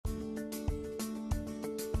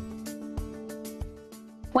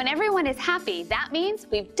When everyone is happy, that means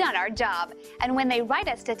we've done our job. And when they write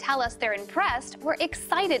us to tell us they're impressed, we're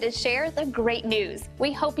excited to share the great news.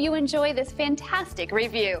 We hope you enjoy this fantastic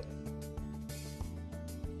review.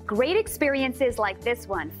 Great experiences like this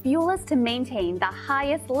one fuel us to maintain the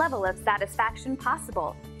highest level of satisfaction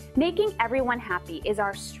possible. Making everyone happy is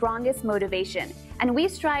our strongest motivation, and we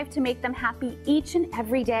strive to make them happy each and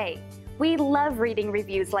every day. We love reading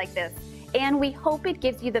reviews like this, and we hope it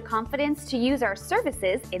gives you the confidence to use our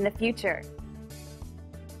services in the future.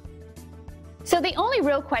 So the only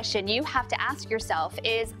real question you have to ask yourself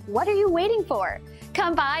is, what are you waiting for?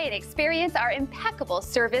 Come by and experience our impeccable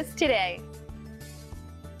service today.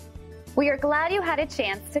 We are glad you had a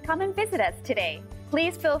chance to come and visit us today.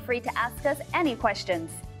 Please feel free to ask us any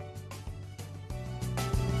questions.